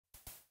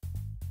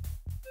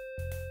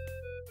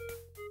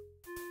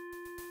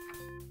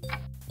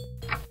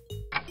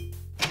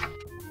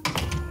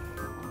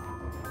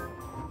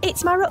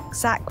It's my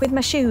rucksack with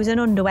my shoes and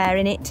underwear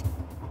in it.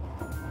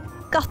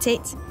 Got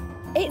it.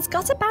 It's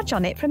got a badge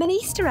on it from an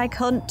Easter egg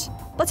hunt,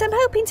 but I'm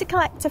hoping to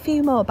collect a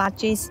few more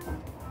badges.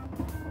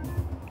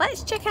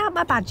 Let's check out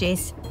my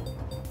badges.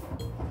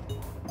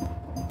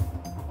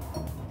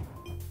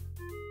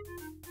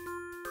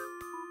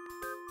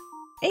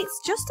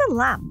 It's just a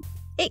lamp.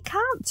 It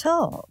can't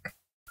talk.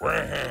 I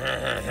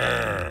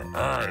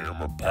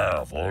am a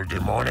powerful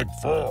demonic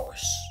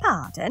force.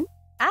 Pardon?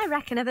 I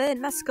reckon I've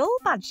earned my skull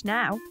badge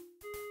now.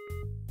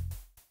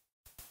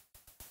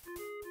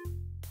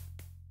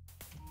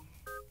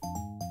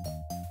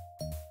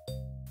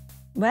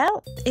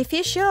 Well, if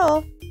you're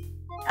sure.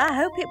 I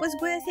hope it was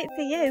worth it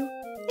for you.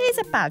 Here's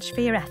a badge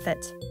for your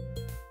effort.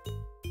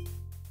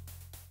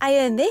 I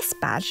earned this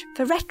badge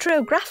for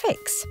retro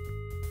graphics.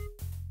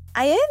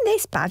 I earned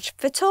this badge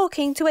for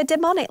talking to a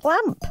demonic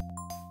lamp.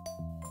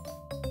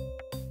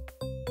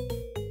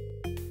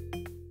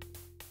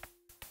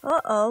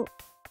 Uh-oh,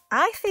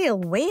 I feel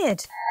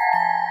weird.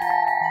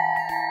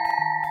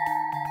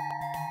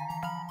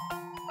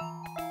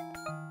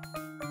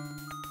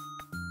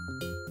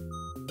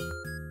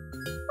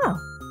 Oh,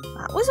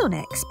 that was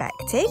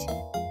unexpected.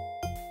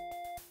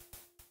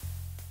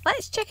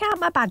 Let's check out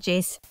my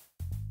badges.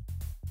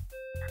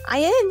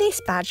 I earned this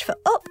badge for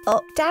up,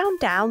 up, down,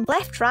 down,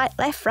 left, right,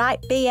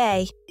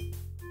 BA.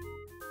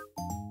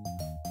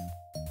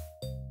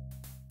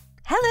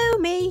 Hello,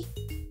 me.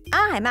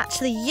 I'm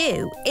actually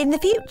you in the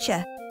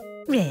future.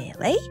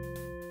 Really?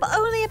 But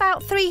only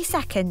about 3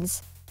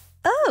 seconds.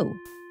 Oh,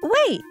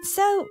 wait,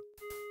 so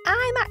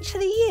I'm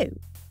actually you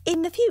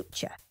in the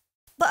future,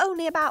 but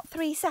only about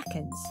 3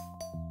 seconds.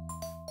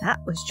 That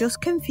was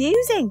just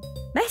confusing.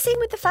 Messing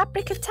with the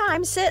fabric of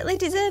time certainly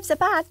deserves a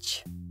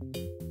badge.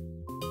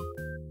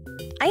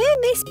 I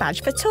earned this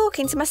badge for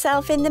talking to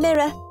myself in the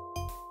mirror.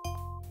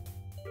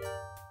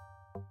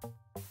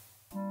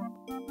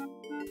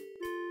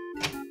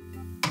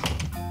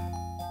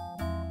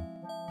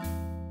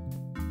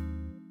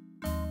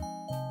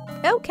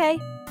 Okay.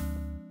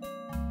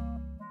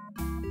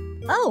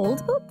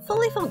 Old but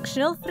fully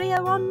functional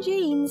 301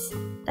 jeans.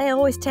 They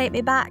always take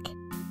me back.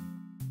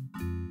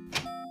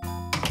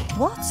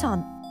 What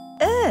on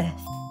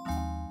earth?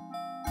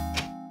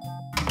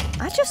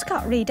 I just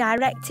got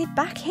redirected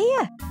back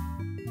here.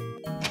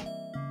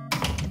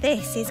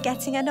 This is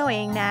getting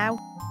annoying now.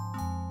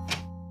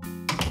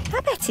 I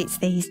bet it's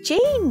these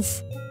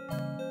jeans.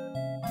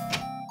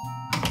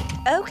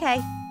 Okay,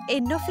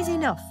 enough is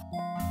enough.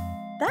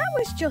 That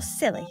was just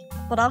silly,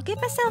 but I'll give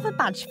myself a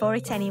badge for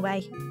it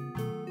anyway.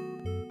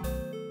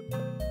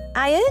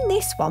 I earned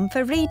this one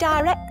for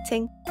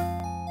redirecting.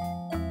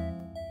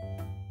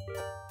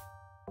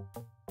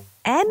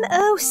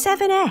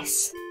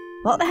 MO7S.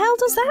 What the hell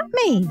does that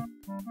mean?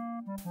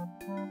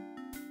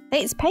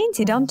 It's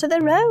painted onto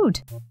the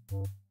road.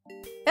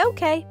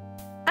 Okay,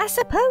 I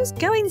suppose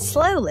going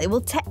slowly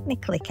will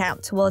technically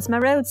count towards my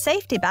road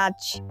safety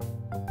badge.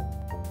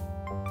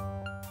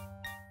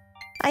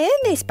 I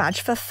earned this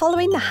badge for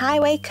following the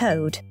highway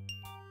code.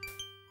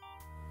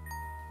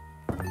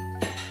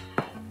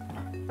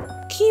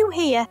 Q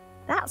here.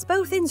 That's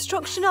both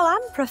instructional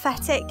and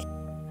prophetic.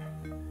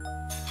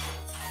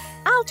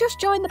 I'll just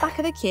join the back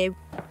of the queue.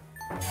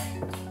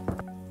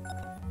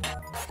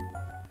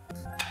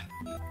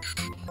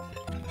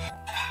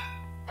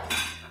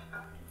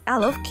 I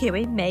love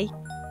queuing, me.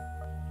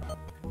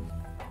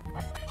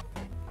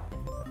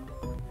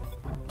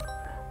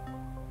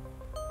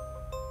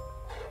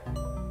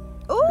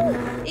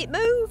 Oh, it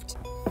moved.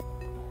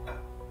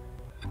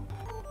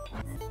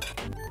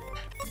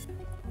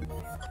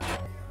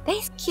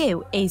 This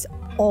queue is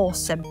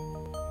awesome.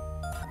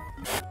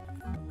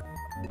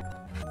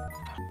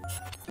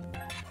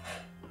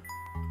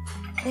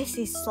 This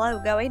is slow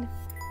going,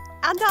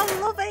 and I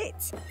love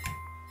it.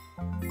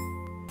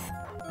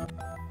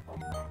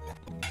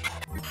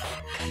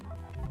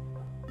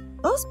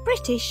 Us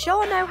British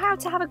sure know how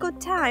to have a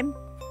good time.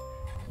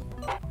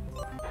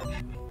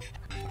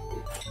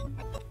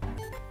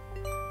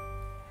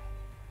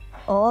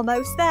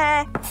 Almost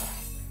there.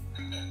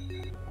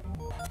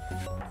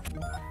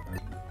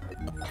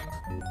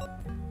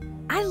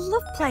 I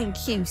love playing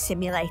Queue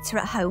Simulator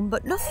at home,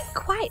 but nothing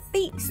quite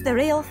beats the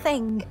real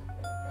thing.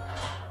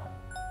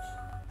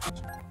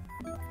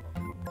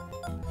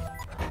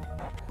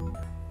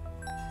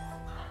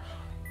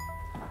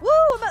 Woo,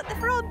 I'm at the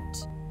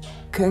front.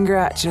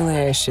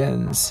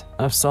 Congratulations,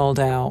 I've sold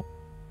out.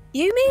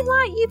 You mean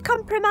like you've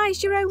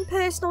compromised your own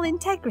personal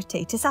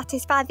integrity to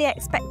satisfy the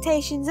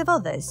expectations of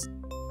others?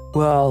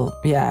 Well,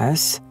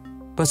 yes,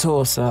 but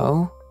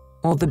also,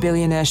 all the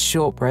billionaire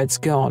shortbread's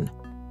gone.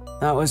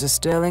 That was a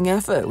sterling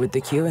effort with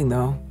the queuing,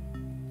 though.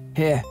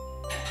 Here,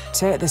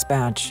 take this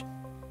badge.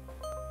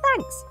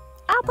 Thanks.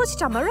 I'll put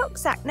it on my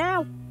rucksack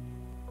now.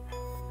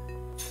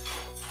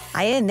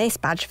 I earned this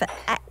badge for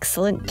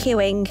excellent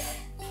queuing.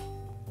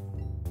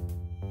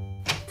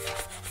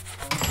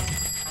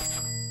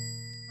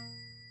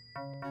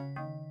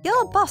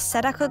 Your boss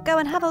said I could go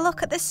and have a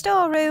look at the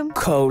storeroom.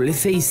 Cool,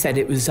 if he said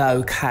it was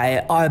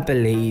okay, I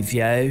believe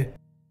you.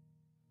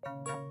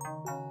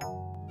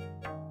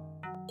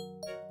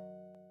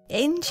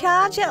 in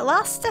charge at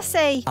last, I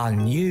see. I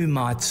knew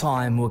my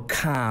time would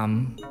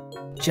come.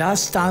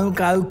 Just don't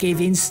go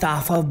giving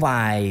stuff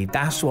away,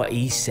 that's what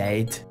he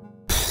said.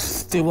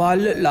 Pfft, do I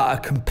look like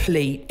a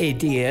complete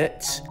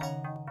idiot?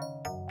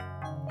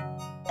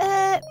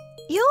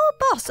 Your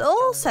boss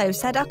also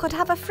said I could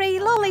have a free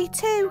lolly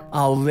too.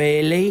 Oh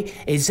really?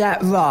 Is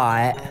that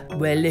right?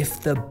 Well,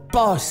 if the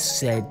boss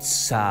said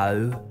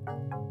so,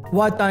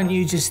 why don't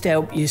you just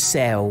help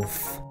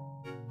yourself?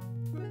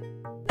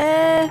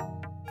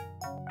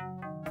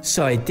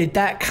 Sorry, did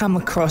that come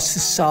across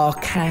as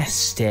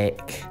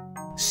sarcastic?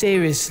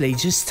 Seriously,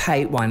 just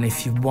take one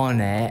if you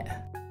want it.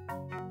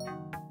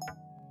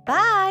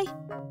 Bye.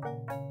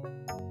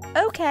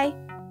 Okay.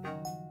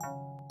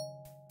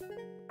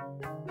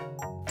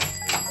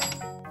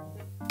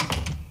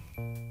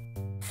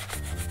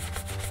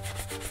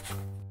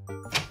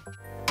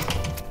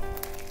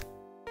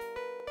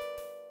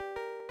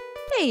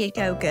 There you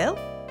go, girl.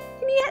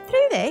 Can you get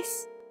through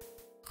this?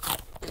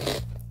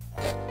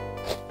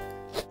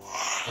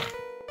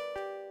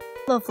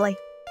 Lovely.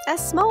 A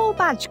small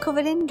badge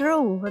covered in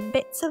drool and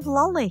bits of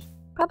lolly.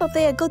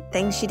 Probably a good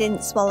thing she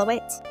didn't swallow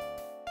it.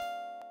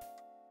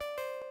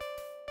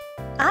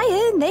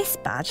 I earned this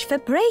badge for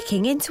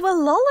breaking into a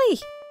lolly.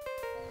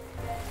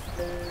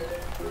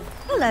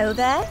 Hello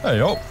there. Hey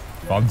up,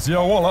 fancy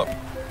a wallop?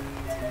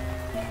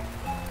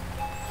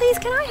 Please,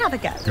 can I have a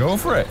go? Go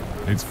for it.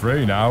 It's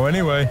free now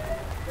anyway.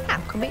 How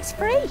come it's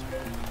free?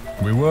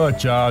 We were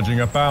charging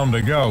 £1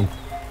 a go,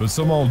 but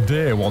some old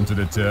dear wanted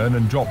a turn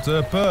and dropped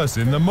her purse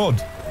in the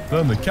mud.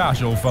 Then the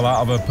cash all fell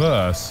out of her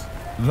purse.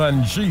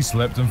 Then she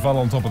slipped and fell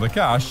on top of the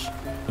cash.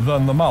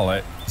 Then the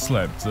mallet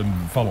slipped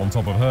and fell on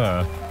top of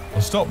her. I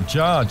stopped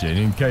charging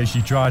in case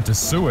she tried to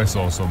sue us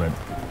or something.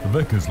 The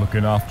vicar's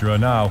looking after her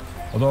now,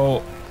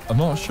 although I'm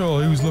not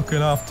sure who's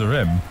looking after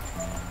him.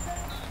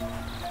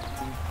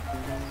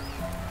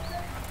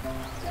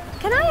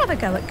 Can I have a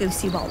go at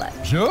Goosey Wallop?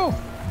 Sure.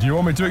 Do you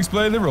want me to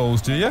explain the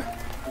rules to you?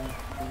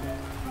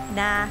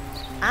 Nah,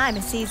 I'm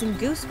a seasoned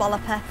goose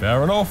walloper.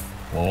 Fair enough.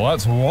 Well,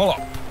 let's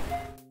wallop.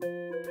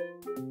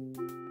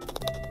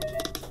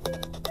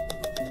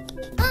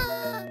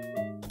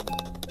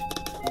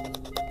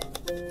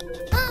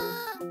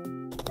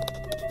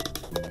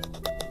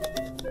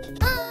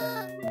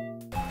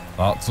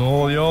 That's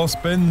all your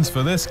spins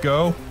for this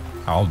go.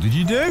 How did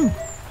you do?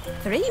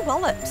 3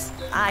 wallops.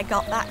 I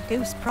got that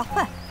goose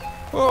proper.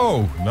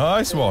 Oh,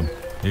 nice one.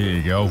 Here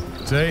you go.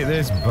 Take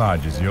this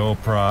badge as your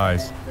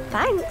prize.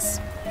 Thanks.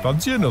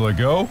 Fancy another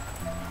go?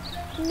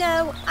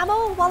 No, I'm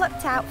all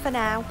walloped out for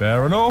now.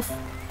 Fair enough.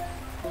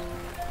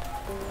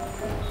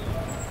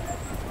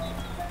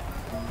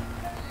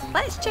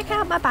 Let's check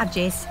out my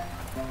badges.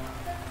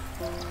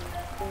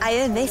 I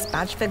earned this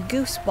badge for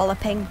goose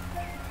walloping.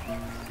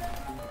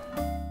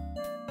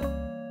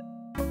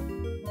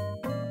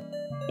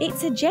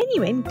 It's a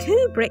genuine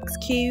Kubrick's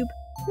cube,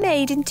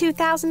 made in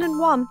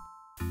 2001.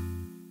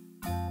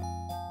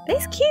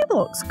 This cube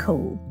looks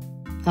cool.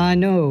 I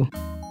know.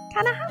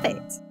 Can I have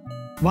it?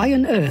 Why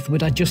on earth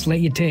would I just let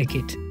you take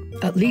it?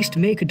 At least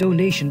make a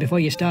donation before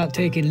you start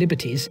taking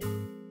liberties.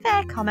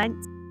 Fair comment.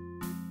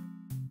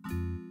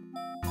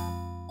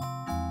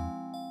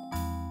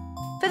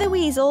 For the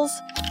weasels.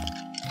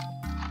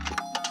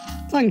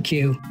 Thank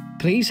you.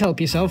 Please help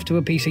yourself to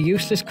a piece of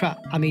useless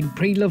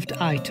pre-loved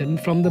item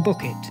from the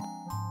bucket.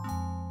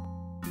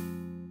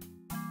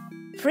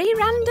 Free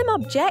random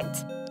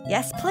object.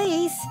 Yes,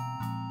 please.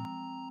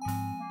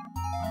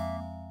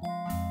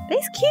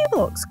 This cube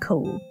looks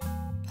cool.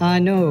 I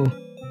know.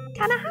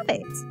 Can I have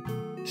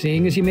it?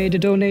 Seeing as you made a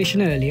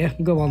donation earlier,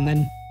 go on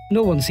then.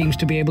 No one seems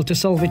to be able to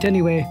solve it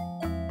anyway.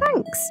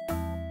 Thanks.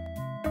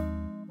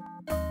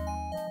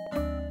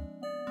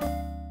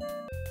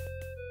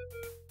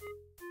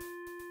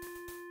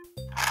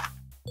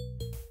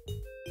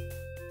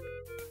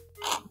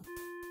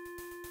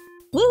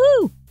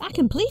 Woohoo! I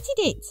completed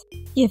it!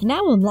 You've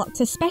now unlocked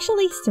a special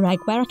Easter egg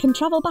where I can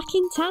travel back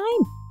in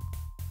time.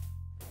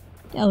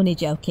 Only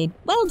joking.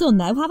 Well done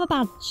though, have a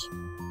badge.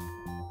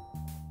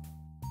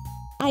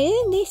 I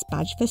earned this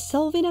badge for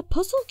solving a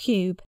puzzle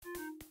cube.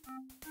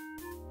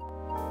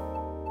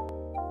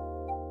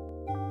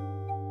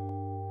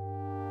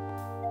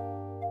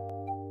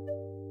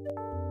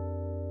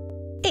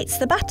 It's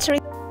the battery.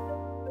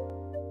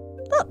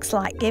 Looks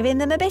like giving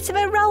them a bit of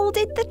a roll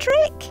did the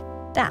trick.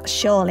 That's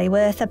surely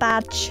worth a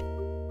badge.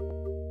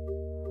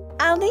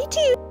 I'll need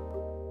you.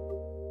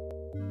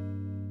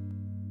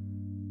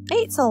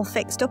 It's all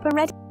fixed up and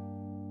ready.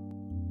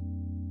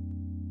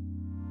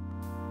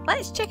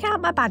 Let's check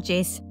out my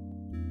badges.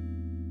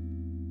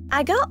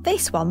 I got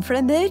this one for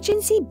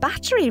emergency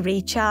battery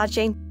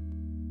recharging.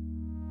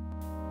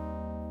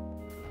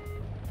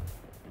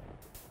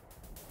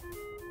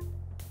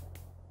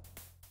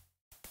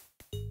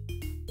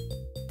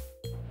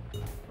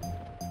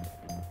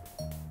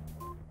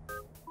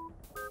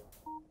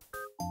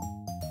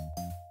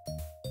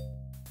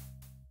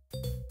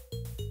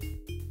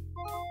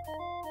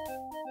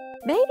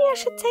 Maybe I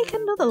should take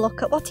another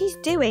look at what he's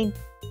doing.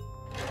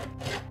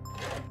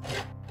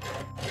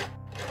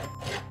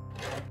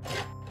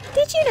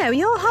 You know,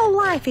 your whole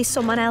life is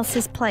someone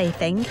else's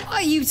plaything. What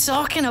are you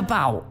talking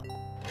about?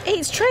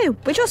 It's true,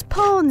 we're just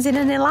pawns in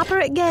an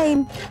elaborate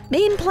game,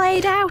 being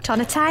played out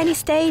on a tiny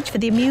stage for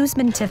the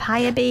amusement of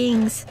higher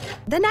beings.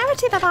 The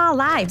narrative of our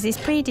lives is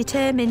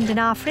predetermined and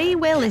our free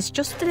will is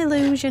just an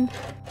illusion.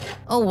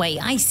 Oh wait,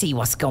 I see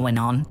what's going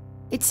on.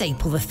 It's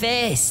April the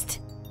 1st.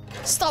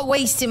 Stop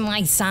wasting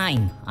my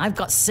time. I've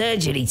got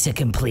surgery to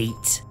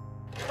complete.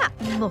 That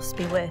must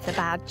be worth a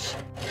badge.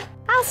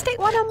 I'll stick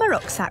one on my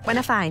rucksack when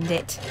I find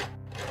it.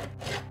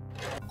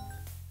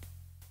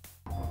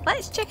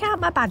 Let's check out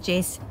my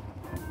badges.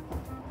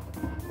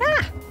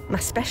 Ah, my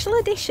special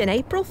edition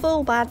April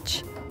Fool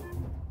badge.